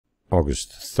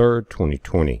August 3rd,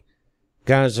 2020.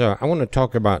 Guys, I want to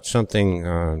talk about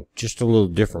something just a little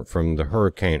different from the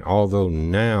hurricane, although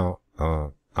now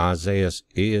Isaias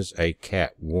is a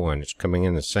Cat 1. It's coming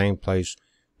in the same place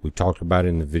we talked about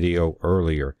in the video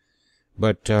earlier.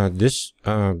 But this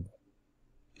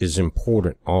is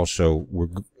important also. We're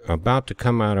about to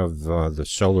come out of the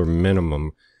solar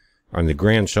minimum, on the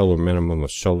grand solar minimum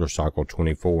of solar cycle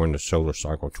 24 into solar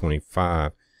cycle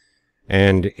 25.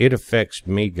 And it affects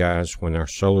me, guys, when our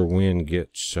solar wind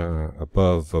gets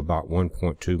above about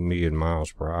 1.2 million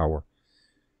miles per hour.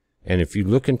 And if you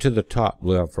look into the top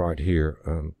left right here,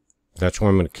 that's why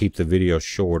I'm going to keep the video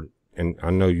short. And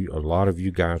I know a lot of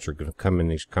you guys are going to come in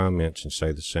these comments and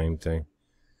say the same thing.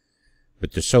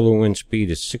 But the solar wind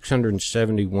speed is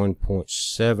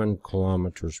 671.7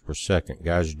 kilometers per second.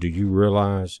 Guys, do you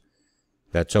realize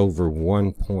that's over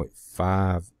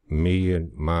 1.5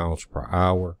 million miles per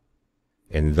hour?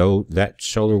 And though that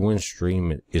solar wind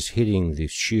stream is hitting the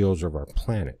shields of our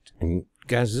planet. And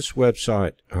guys, this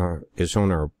website is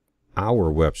on our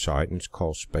website, and it's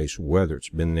called Space Weather. It's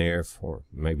been there for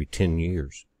maybe 10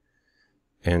 years.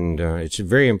 And it's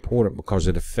very important because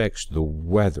it affects the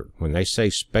weather. When they say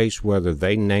space weather,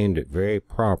 they named it very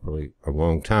properly a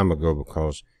long time ago,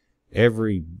 because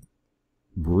every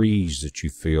breeze that you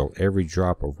feel, every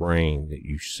drop of rain that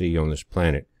you see on this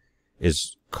planet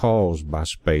is caused by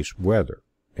space weather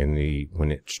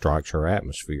when it strikes our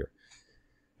atmosphere.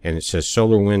 And it says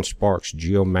solar wind sparks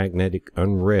geomagnetic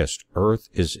unrest. Earth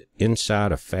is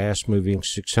inside a fast-moving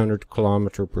 600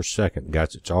 kilometer per second.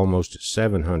 Guys, it's almost at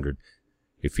 700.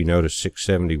 If you notice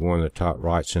 671 in the top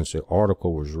right since the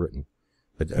article was written.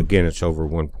 But again, it's over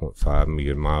 1.5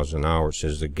 million miles an hour. It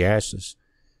says the gaseous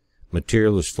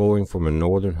material is flowing from a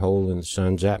northern hole in the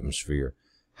sun's atmosphere.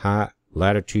 High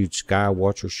latitude sky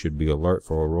watchers should be alert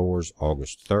for auroras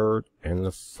August 3rd and the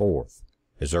 4th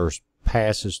as Earth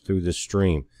passes through this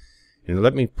stream. And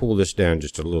let me pull this down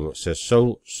just a little. It says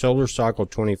solar cycle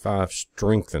 25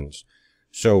 strengthens.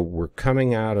 So we're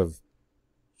coming out of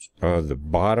the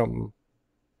bottom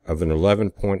of an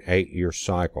 11.8 year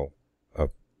cycle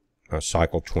of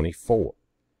cycle 24.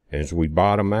 And as we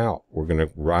bottom out, we're going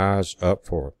to rise up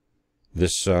for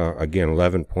this, again,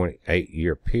 11.8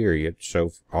 year period.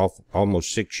 So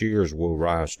almost 6 years we'll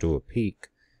rise to a peak,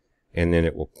 and then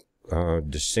it will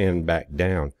descend back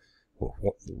down.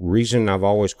 Well, the reason I've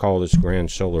always called this grand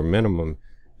solar minimum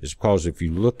is because if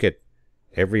you look at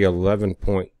every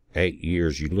 11.8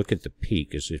 years, you look at the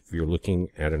peak as if you're looking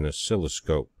at an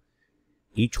oscilloscope.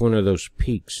 Each one of those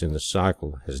peaks in the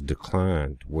cycle has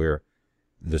declined, where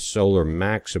the solar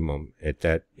maximum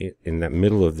in that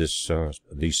middle of this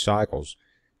these cycles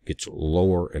gets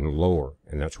lower and lower,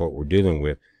 and that's what we're dealing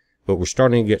with. But we're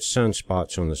starting to get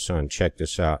sunspots on the sun. Check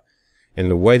this out.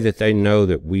 And the way that they know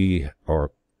that we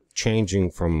are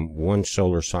changing from one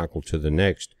solar cycle to the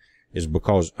next is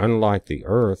because, unlike the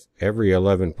Earth, every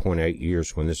 11.8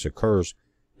 years when this occurs,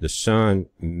 the sun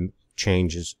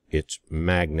changes its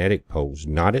magnetic poles,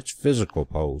 not its physical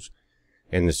poles.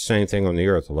 And the same thing on the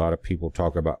Earth. A lot of people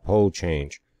talk about pole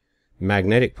change.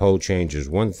 Magnetic pole change is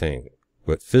one thing,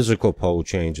 but physical pole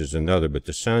change is another. But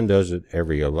the sun does it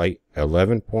every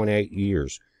 11.8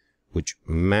 years, which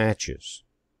matches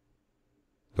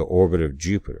the orbit of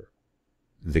Jupiter,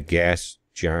 the gas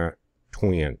giant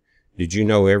twin. Did you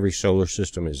know every solar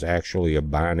system is actually a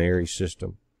binary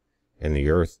system? And the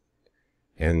Earth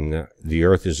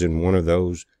is in one of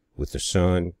those with the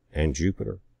sun and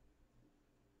Jupiter.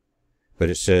 But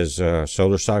it says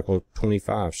solar cycle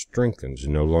 25 strengthens.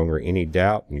 No longer any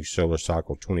doubt. New solar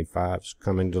cycle 25 is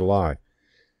coming to life.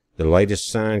 The latest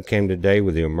sign came today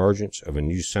with the emergence of a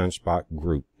new sunspot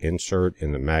group insert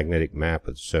in the magnetic map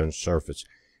of the sun's surface.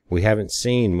 We haven't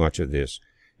seen much of this.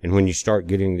 And when you start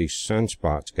getting these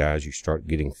sunspots, guys, you start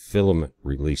getting filament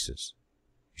releases.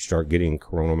 You start getting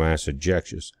coronal mass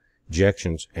ejections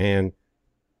and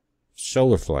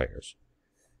solar flares.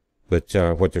 But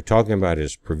what they're talking about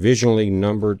is provisionally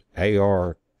numbered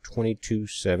AR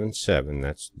 2277,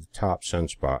 that's the top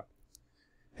sunspot,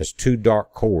 has two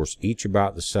dark cores, each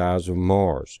about the size of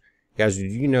Mars. Guys,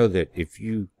 did you know that if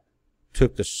you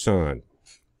took the sun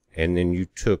and then you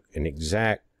took an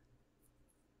exact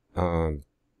model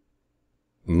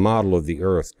of the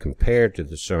Earth compared to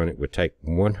the sun, it would take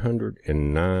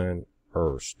 109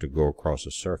 Earths to go across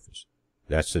the surface?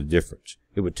 That's the difference.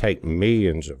 It would take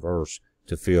millions of Earths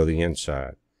to feel the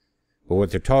inside. But what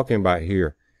they're talking about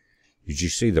here, did you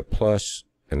see the plus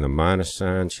and the minus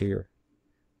signs here?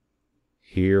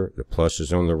 Here, the plus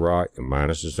is on the right, the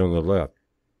minus is on the left.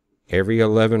 Every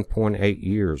 11.8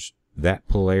 years, that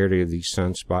polarity of these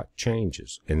sunspot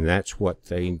changes. And that's what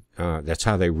that's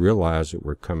how they realize that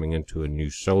we're coming into a new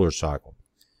solar cycle.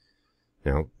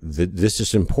 Now, this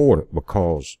is important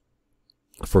because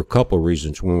for a couple of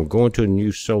reasons. When we're going to a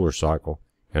new solar cycle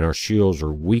and our shields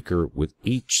are weaker with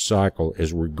each cycle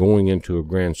as we're going into a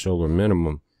grand solar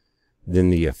minimum, then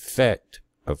the effect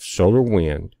of solar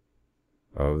wind,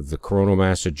 of the coronal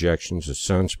mass ejections, the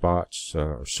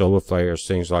sunspots, solar flares,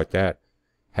 things like that,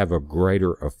 have a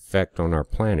greater effect on our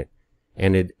planet.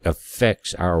 And it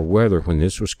affects our weather. When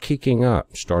this was kicking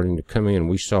up, starting to come in,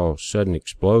 we saw sudden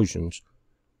explosions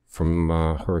from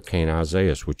Hurricane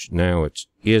Isaias, which now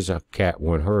is a Cat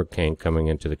 1 hurricane coming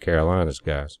into the Carolinas,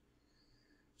 guys.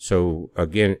 So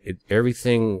again,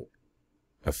 everything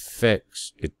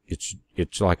affects,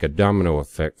 it's like a domino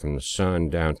effect from the sun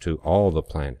down to all the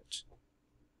planets.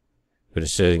 But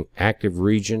it's saying active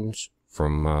regions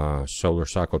from solar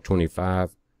cycle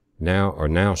 25 are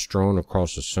now strewn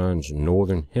across the sun's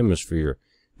northern hemisphere.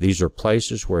 These are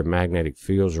places where magnetic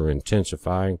fields are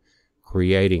intensifying,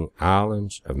 creating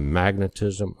islands of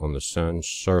magnetism on the sun's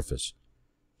surface.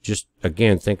 Just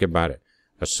again, think about it.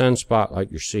 A sunspot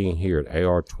like you're seeing here at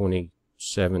AR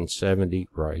 2770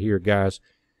 right here, guys,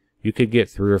 you could get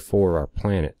 3 or 4 of our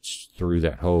planets through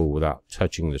that hole without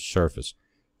touching the surface.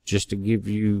 Just to give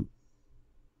you,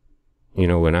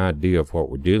 an idea of what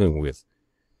we're dealing with.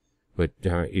 But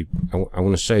I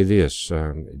want to say this,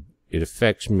 it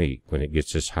affects me when it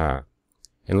gets this high.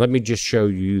 And let me just show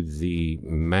you the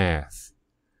math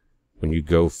when you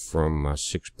go from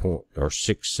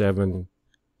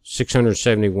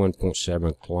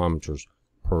 671.7 kilometers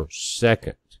per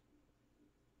second.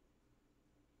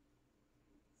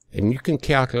 And you can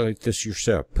calculate this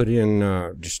yourself. Put in,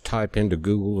 just type into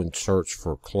Google and search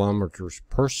for kilometers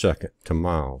per second to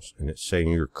miles. And it's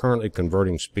saying you're currently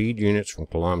converting speed units from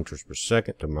kilometers per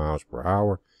second to miles per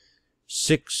hour.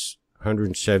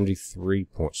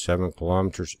 673.7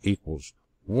 kilometers equals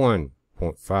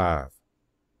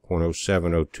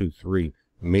 1.5.07023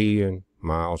 million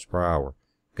miles per hour.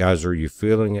 Guys, are you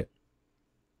feeling it?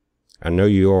 I know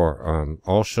you are.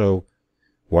 Also,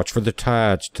 watch for the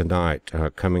tides tonight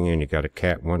coming in. You got a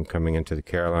Cat 1 coming into the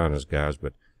Carolinas, guys.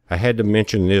 But I had to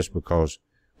mention this because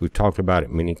we've talked about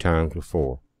it many times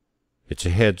before. It's a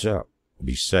heads up.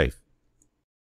 Be safe.